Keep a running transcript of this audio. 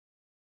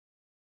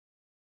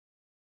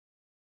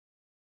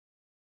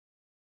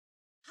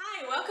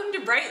Hi, welcome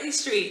to Brightly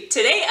Street.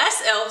 Today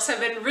us elves have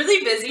been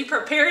really busy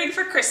preparing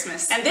for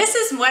Christmas, and this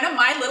is one of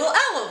my little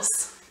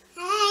elves.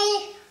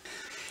 Hi.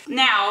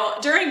 Now,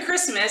 during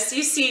Christmas,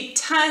 you see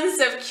tons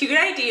of cute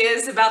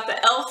ideas about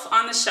the elf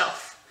on the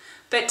shelf.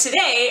 But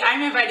today,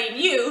 I'm inviting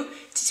you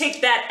to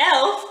take that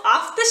elf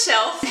off the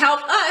shelf and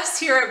help us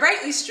here at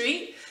Brightly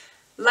Street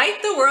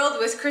light the world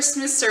with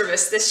Christmas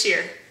service this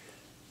year.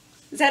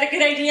 Is that a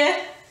good idea?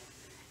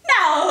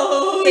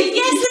 No!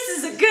 Yes, this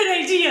is a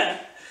good idea.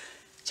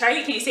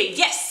 Charlie, can you say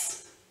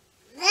yes?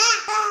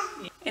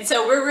 And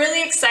so we're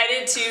really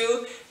excited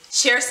to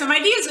share some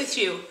ideas with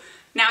you.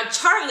 Now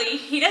Charlie,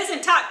 he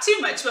doesn't talk too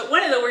much, but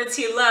one of the words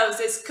he loves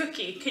is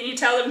cookie. Can you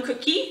tell him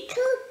cookie?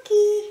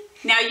 Cookie.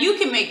 Now you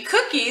can make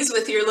cookies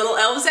with your little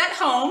elves at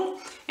home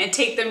and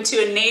take them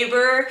to a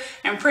neighbor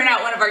and print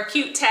out one of our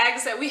cute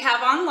tags that we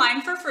have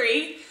online for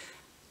free.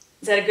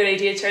 Is that a good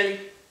idea, Charlie?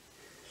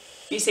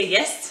 You say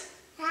yes?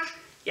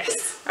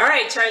 Yes. All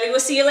right, Charlie, we'll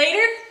see you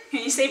later.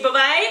 Can you say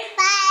bye-bye?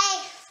 Bye.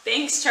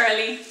 Thanks,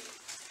 Charlie.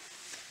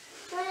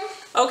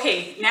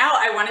 Okay, now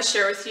I want to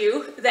share with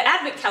you the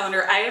advent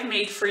calendar I have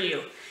made for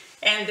you.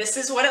 And this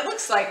is what it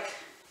looks like.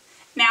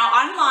 Now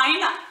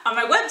online on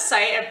my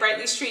website at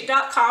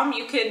brightly.street.com,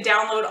 you can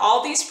download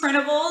all these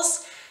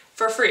printables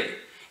for free.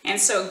 And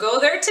so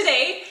go there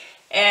today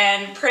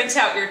and print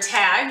out your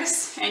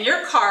tags and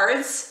your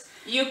cards.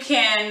 You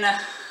can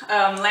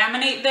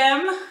laminate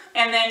them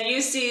and then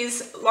use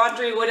these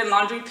wooden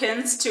laundry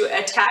pins to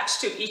attach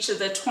to each of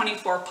the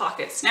 24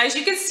 pockets. Now, as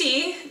you can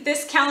see,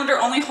 this calendar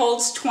only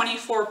holds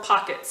 24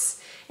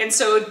 pockets. And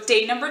so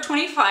day number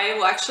 25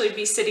 will actually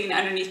be sitting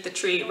underneath the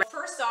tree.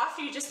 First off,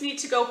 you just need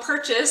to go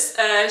purchase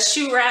a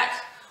shoe rack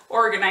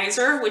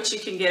organizer, which you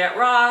can get at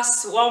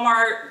Ross,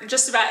 Walmart,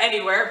 just about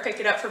anywhere. Pick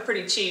it up for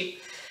pretty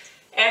cheap.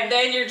 And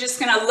then you're just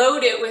gonna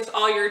load it with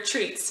all your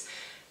treats.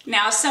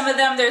 Now, some of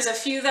them, there's a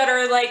few that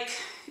are like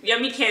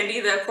yummy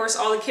candy that of course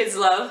all the kids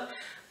love,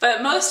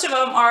 but most of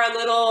them are a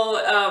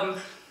little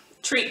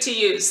treat to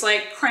use,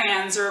 like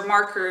crayons or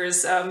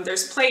markers.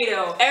 There's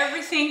Play-Doh.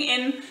 Everything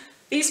in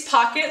these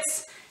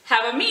pockets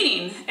have a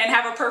meaning and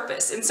have a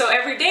purpose, and so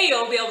every day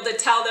you'll be able to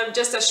tell them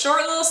just a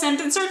short little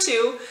sentence or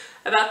two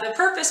about the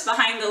purpose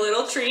behind the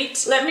little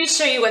treat. Let me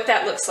show you what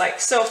that looks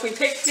like. So if we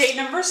pick day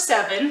number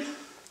 7,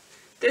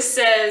 this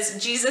says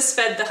Jesus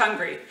fed the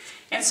hungry.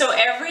 And so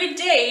every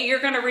day you're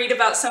going to read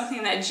about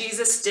something that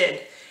Jesus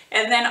did.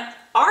 And then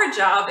our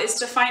job is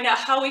to find out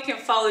how we can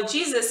follow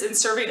Jesus in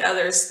serving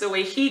others the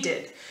way he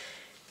did.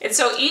 And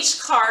so each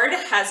card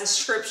has a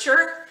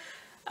scripture,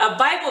 a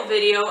Bible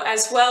video,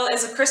 as well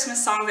as a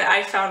Christmas song that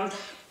I found.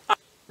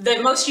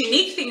 The most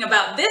unique thing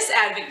about this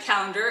advent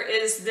calendar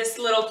is this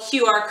little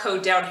QR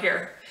code down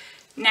here.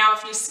 Now,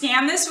 if you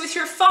scan this with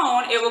your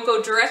phone, it will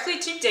go directly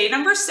to day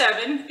number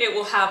 7. It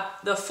will have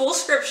the full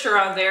scripture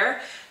on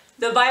there,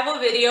 the Bible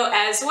video,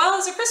 as well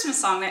as a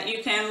Christmas song that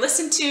you can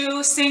listen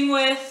to, sing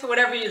with,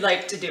 whatever you'd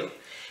like to do.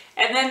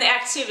 And then the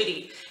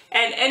activity.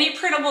 And any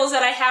printables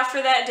that I have for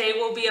that day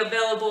will be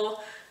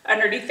available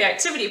underneath the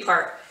activity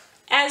part,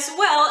 as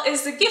well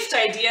as the gift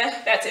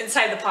idea that's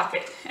inside the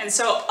pocket. And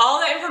so all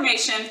the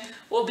information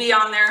will be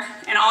on there,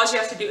 and all you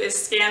have to do is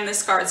scan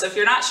this card. So if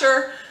you're not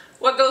sure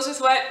what goes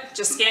with what,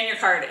 just scan your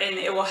card and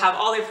it will have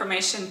all the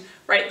information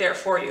right there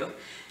for you.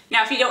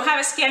 Now, if you don't have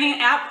a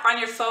scanning app on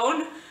your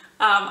phone,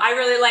 I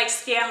really like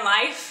Scan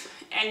Life,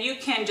 and you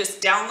can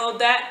just download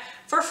that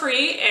for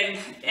free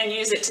and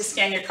use it to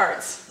scan your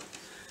cards.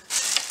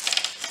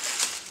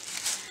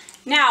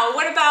 Now,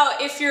 what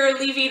about if you're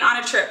leaving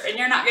on a trip and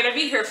you're not going to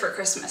be here for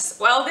Christmas?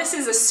 Well, this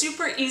is a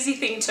super easy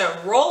thing to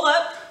roll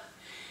up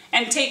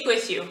and take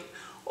with you.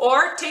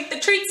 Or take the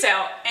treats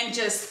out and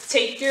just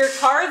take your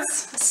cards,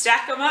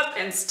 stack them up,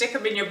 and stick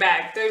them in your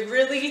bag. They're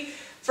really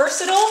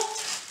versatile,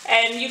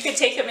 and you can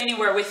take them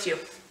anywhere with you.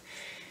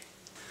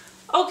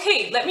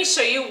 Okay, let me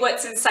show you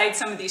what's inside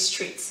some of these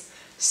treats.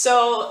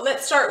 So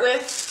let's start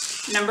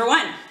with number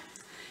 1.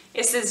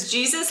 It says,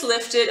 Jesus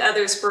lifted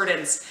others'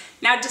 burdens.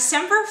 Now,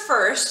 December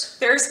 1st,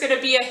 there's going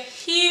to be a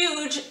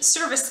huge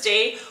service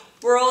day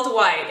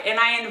worldwide, and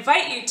I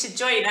invite you to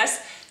join us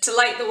to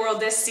light the world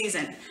this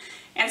season.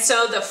 And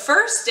so the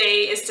first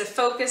day is to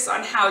focus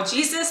on how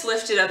Jesus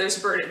lifted others'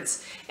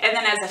 burdens. And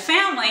then as a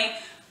family,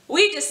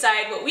 we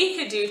decide what we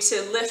could do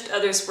to lift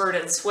others'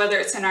 burdens, whether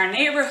it's in our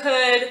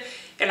neighborhood,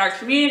 in our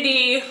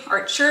community,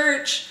 our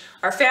church,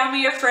 our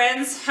family or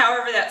friends,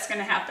 however that's going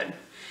to happen.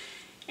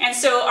 And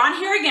so on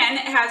here again,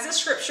 it has a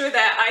scripture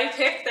that I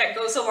picked that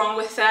goes along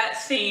with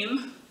that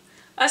theme,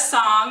 a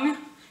song,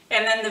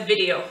 and then the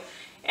video,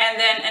 and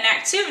then an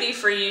activity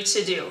for you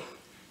to do.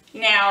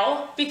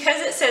 Now,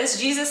 because it says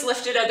Jesus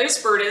lifted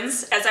others'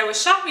 burdens, as I was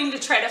shopping to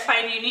try to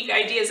find unique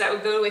ideas that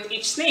would go with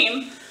each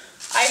theme,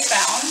 I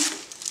found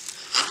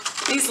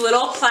these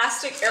little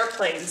plastic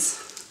airplanes.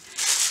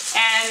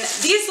 And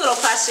these little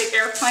plastic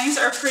airplanes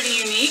are pretty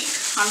unique.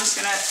 I'm just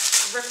going to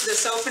rip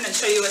this open and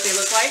show you what they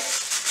look like.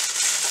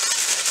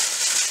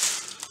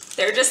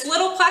 They're just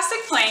little plastic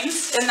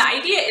planes, and the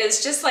idea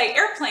is just like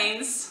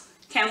airplanes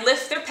can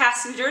lift their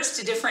passengers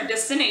to different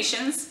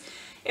destinations,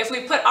 if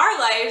we put our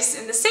lives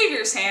in the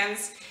Savior's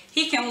hands,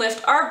 He can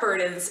lift our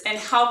burdens and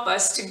help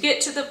us to get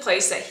to the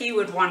place that He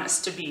would want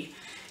us to be.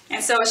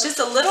 And so it's just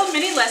a little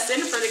mini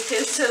lesson for the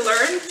kids to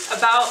learn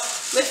about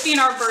lifting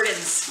our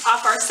burdens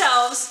off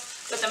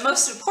ourselves. But the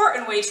most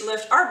important way to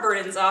lift our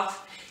burdens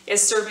off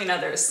is serving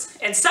others.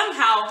 And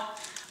somehow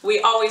we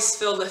always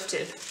feel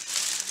lifted.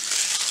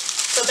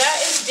 So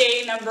that is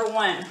day number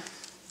 1.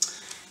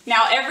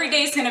 Now every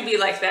day is going to be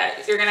like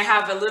that. You're going to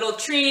have a little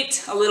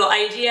treat, a little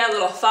idea, a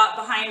little thought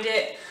behind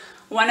it.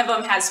 One of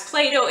them has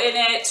Play-Doh in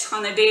it.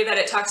 On the day that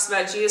it talks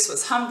about Jesus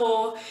was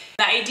humble.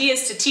 The idea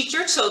is to teach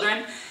your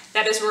children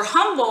that as we're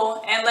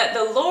humble and let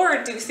the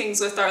Lord do things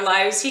with our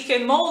lives, He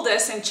can mold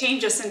us and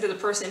change us into the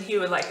person He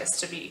would like us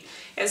to be.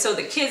 And so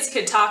the kids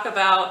could talk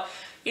about,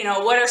 you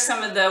know, what are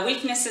some of the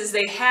weaknesses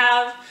they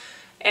have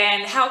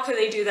and how could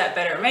they do that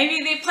better.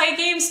 Maybe they play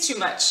games too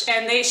much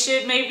and they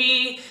should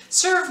maybe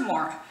serve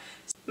more.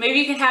 Maybe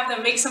you can have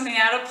them make something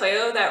out of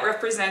Play-Doh that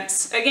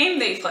represents a game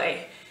they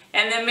play.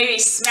 And then maybe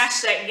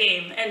smash that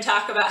game and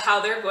talk about how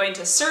they're going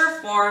to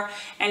serve more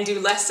and do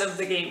less of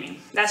the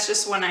gaming. That's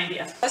just one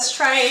idea. Let's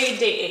try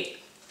day 8.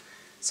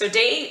 So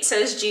day 8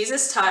 says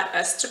Jesus taught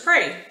us to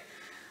pray.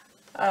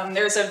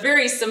 There's a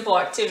very simple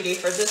activity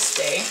for this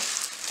day.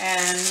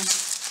 And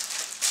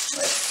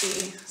let's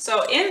see.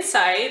 So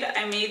inside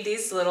I made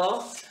these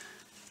little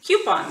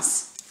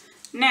coupons.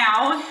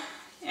 Now,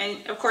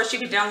 and of course you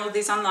can download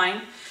these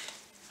online.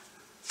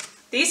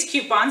 These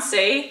coupons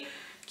say,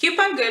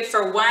 "Coupon good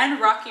for 1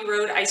 Rocky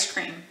Road ice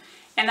cream."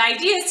 And the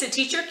idea is to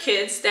teach your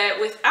kids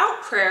that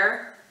without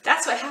prayer,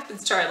 that's what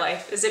happens to our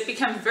life, is it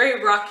becomes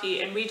very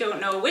rocky and we don't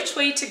know which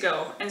way to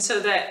go. And so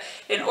that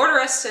in order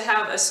us to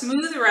have a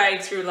smooth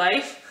ride through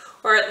life,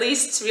 or at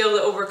least to be able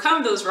to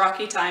overcome those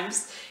rocky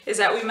times, is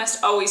that we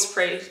must always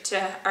pray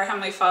to our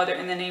Heavenly Father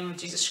in the name of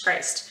Jesus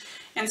Christ.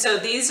 And so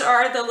these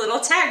are the little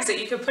tags that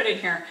you can put in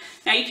here.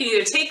 Now you can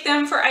either take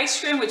them for ice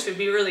cream, which would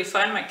be really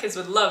fun, my kids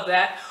would love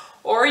that,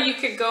 or you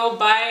could go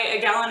buy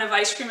a gallon of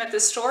ice cream at the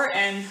store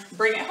and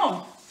bring it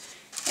home.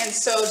 And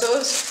so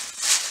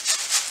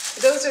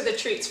those are the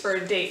treats for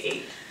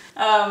day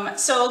 8.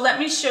 So let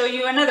me show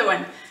you another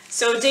one.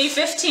 So day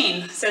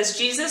 15 says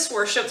Jesus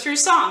worship through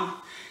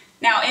song.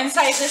 Now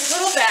inside this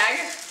little bag,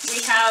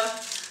 we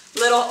have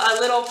a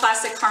little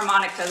plastic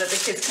harmonica that the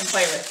kids can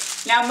play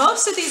with. Now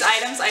most of these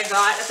items I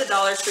got at the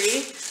Dollar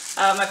Tree,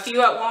 a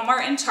few at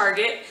Walmart and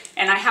Target,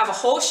 and I have a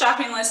whole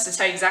shopping list to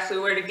tell you exactly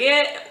where to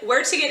get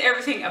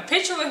everything, a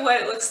picture with what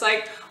it looks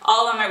like,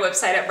 all on my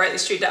website at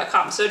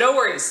brightleystreet.com. So no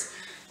worries.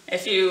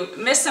 If you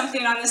missed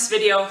something on this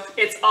video,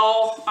 it's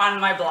all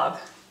on my blog.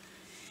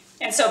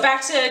 And so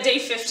back to day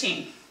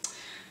 15.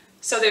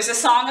 So there's a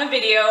song, a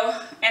video,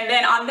 and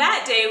then on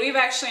that day, we've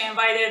actually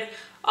invited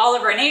all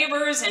of our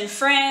neighbors and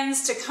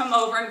friends to come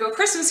over and go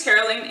Christmas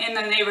caroling in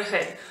the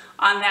neighborhood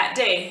on that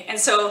day. And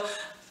so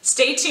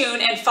stay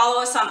tuned and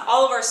follow us on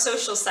all of our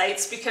social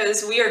sites,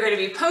 because we are going to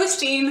be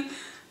posting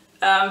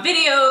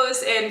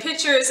videos and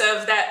pictures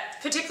of that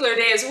particular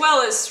day as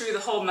well as through the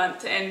whole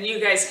month. And you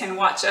guys can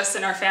watch us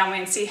and our family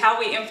and see how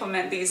we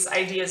implement these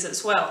ideas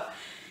as well.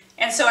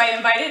 And so I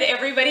invited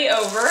everybody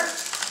over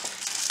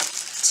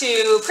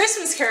to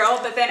Christmas Carol,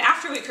 but then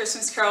after we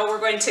Christmas Carol, we're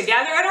going to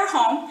gather at our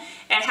home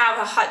and have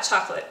a hot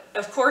chocolate.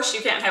 Of course,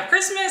 you can't have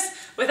Christmas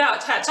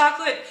without hot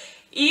chocolate.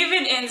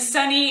 Even in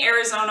sunny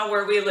Arizona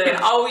where we live,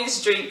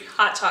 always drink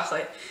hot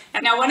chocolate.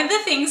 And now one of the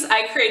things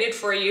I created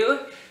for you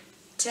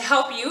to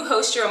help you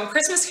host your own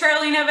Christmas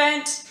caroling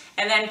event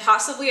and then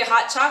possibly a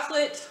hot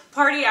chocolate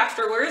party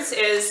afterwards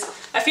is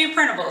a few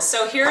printables.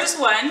 So here's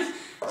one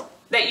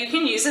that you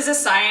can use as a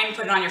sign,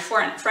 put it on your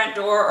front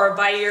door or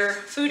buy your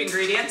food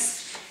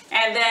ingredients.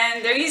 And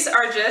then these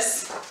are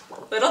just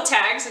little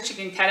tags that you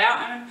can cut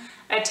out and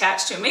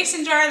attach to a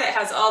mason jar that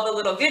has all the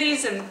little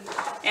goodies and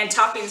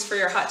toppings for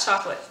your hot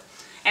chocolate.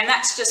 And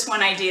that's just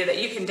one idea that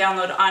you can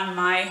download on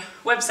my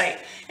website.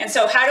 And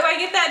so how do I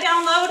get that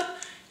download?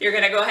 You're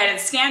gonna go ahead and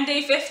scan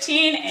day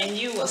 15 and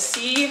you will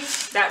see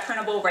that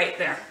printable right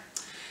there.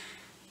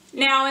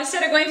 Now,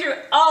 instead of going through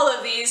all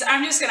of these,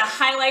 I'm just gonna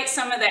highlight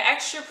some of the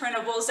extra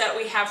printables that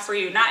we have for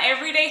you. Not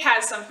every day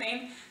has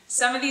something.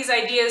 Some of these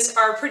ideas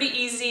are pretty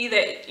easy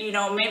that, you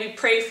know, maybe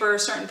pray for a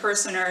certain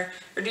person or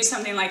do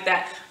something like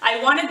that.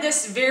 I wanted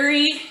this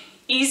very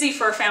easy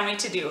for a family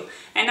to do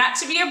and not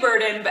to be a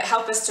burden, but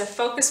help us to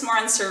focus more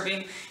on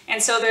serving.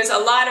 And so there's a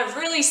lot of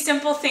really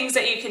simple things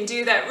that you can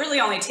do that really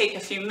only take a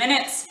few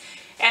minutes,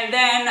 and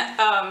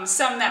then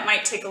some that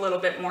might take a little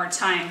bit more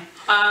time.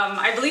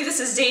 I believe this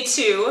is day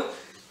 2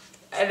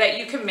 that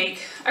you can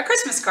make a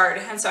Christmas card.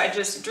 And so I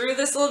just drew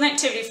this little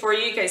nativity for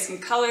you. You guys can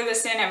color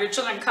this in, have your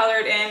children color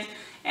it in,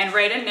 and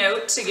write a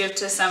note to give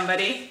to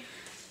somebody.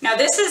 Now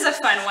this is a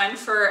fun one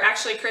for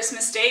actually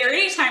Christmas Day or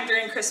any time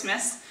during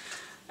Christmas.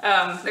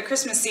 The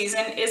Christmas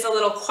season is a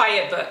little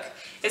quiet book.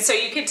 And so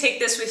you could take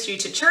this with you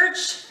to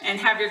church and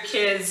have your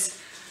kids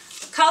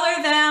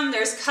color them.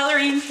 There's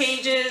coloring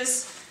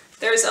pages.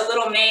 There's a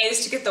little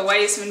maze to get the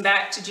wise men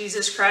back to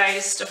Jesus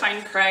Christ, to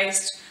find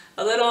Christ.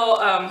 A little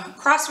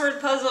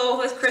crossword puzzle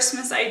with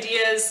Christmas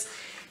ideas.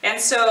 And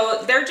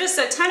so they're just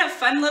a ton of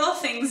fun little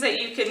things that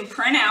you can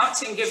print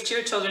out and give to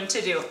your children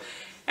to do.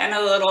 And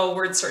a little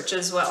word search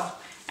as well,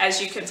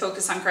 as you can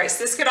focus on Christ.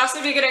 This could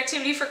also be a good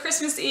activity for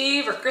Christmas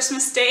Eve or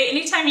Christmas Day.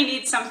 Anytime you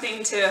need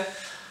something to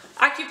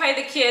occupy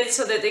the kids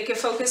so that they can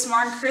focus more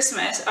on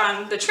Christmas,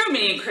 on the true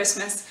meaning of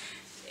Christmas,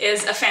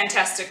 is a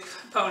fantastic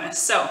bonus.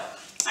 So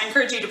I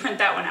encourage you to print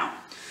that one out.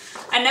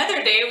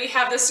 Another day we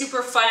have the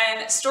super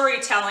fun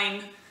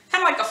storytelling,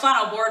 kind of like a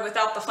flannel board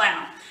without the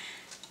flannel.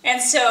 And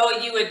so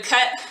you would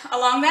cut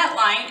along that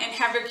line and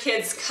have your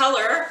kids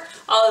color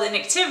all of the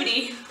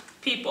nativity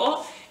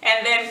people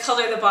and then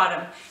color the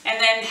bottom. And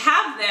then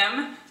have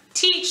them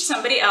teach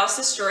somebody else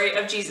the story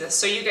of Jesus.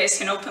 So you guys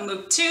can open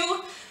Luke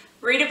 2,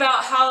 read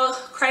about how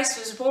Christ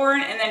was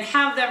born, and then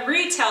have them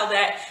retell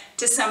that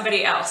to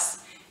somebody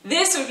else.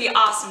 This would be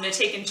awesome to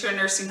take into a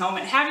nursing home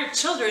and have your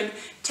children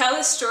tell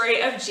the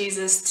story of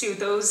Jesus to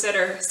those that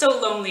are so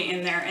lonely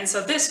in there. And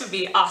so this would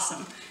be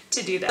awesome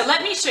to do that. But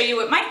let me show you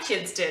what my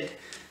kids did.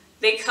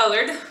 They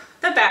colored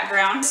the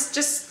backgrounds,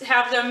 just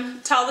have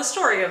them tell the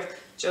story of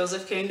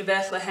Joseph came to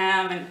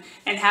Bethlehem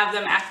and have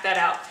them act that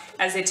out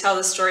as they tell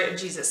the story of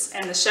Jesus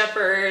and the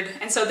shepherd.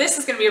 And so this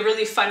is going to be a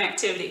really fun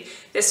activity.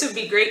 This would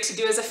be great to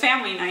do as a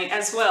family night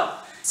as well.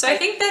 So I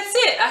think that's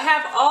it. I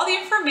have all the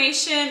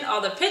information,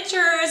 all the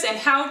pictures, and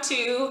how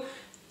to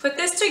put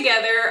this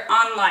together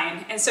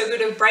online. And so go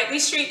to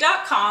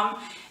brightleystreet.com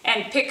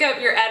and pick up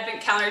your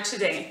Advent calendar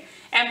today.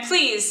 And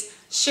please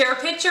share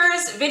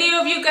pictures, video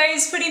of you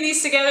guys putting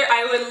these together.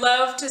 I would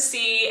love to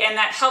see, and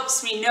that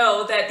helps me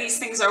know that these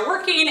things are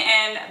working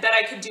and that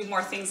I could do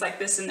more things like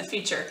this in the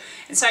future.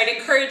 And so I'd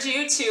encourage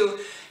you to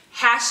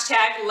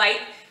hashtag Light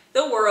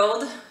the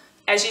World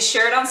as you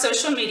share it on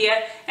social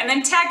media, and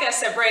then tag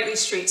us at Brightly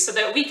Street so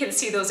that we can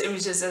see those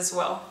images as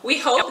well. We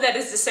hope that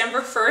as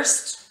December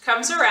 1st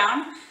comes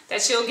around,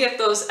 that you'll get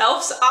those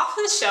elves off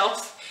the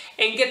shelf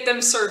and get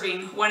them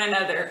serving one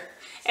another.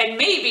 And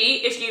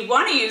maybe if you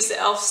want to use the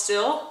elf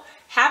still,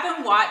 have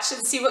them watch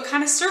and see what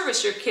kind of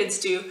service your kids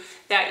do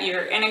that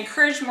year, and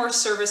encourage more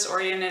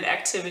service-oriented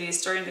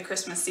activities during the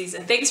Christmas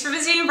season. Thanks for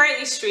visiting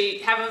Brightly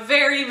Street. Have a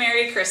very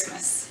Merry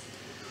Christmas.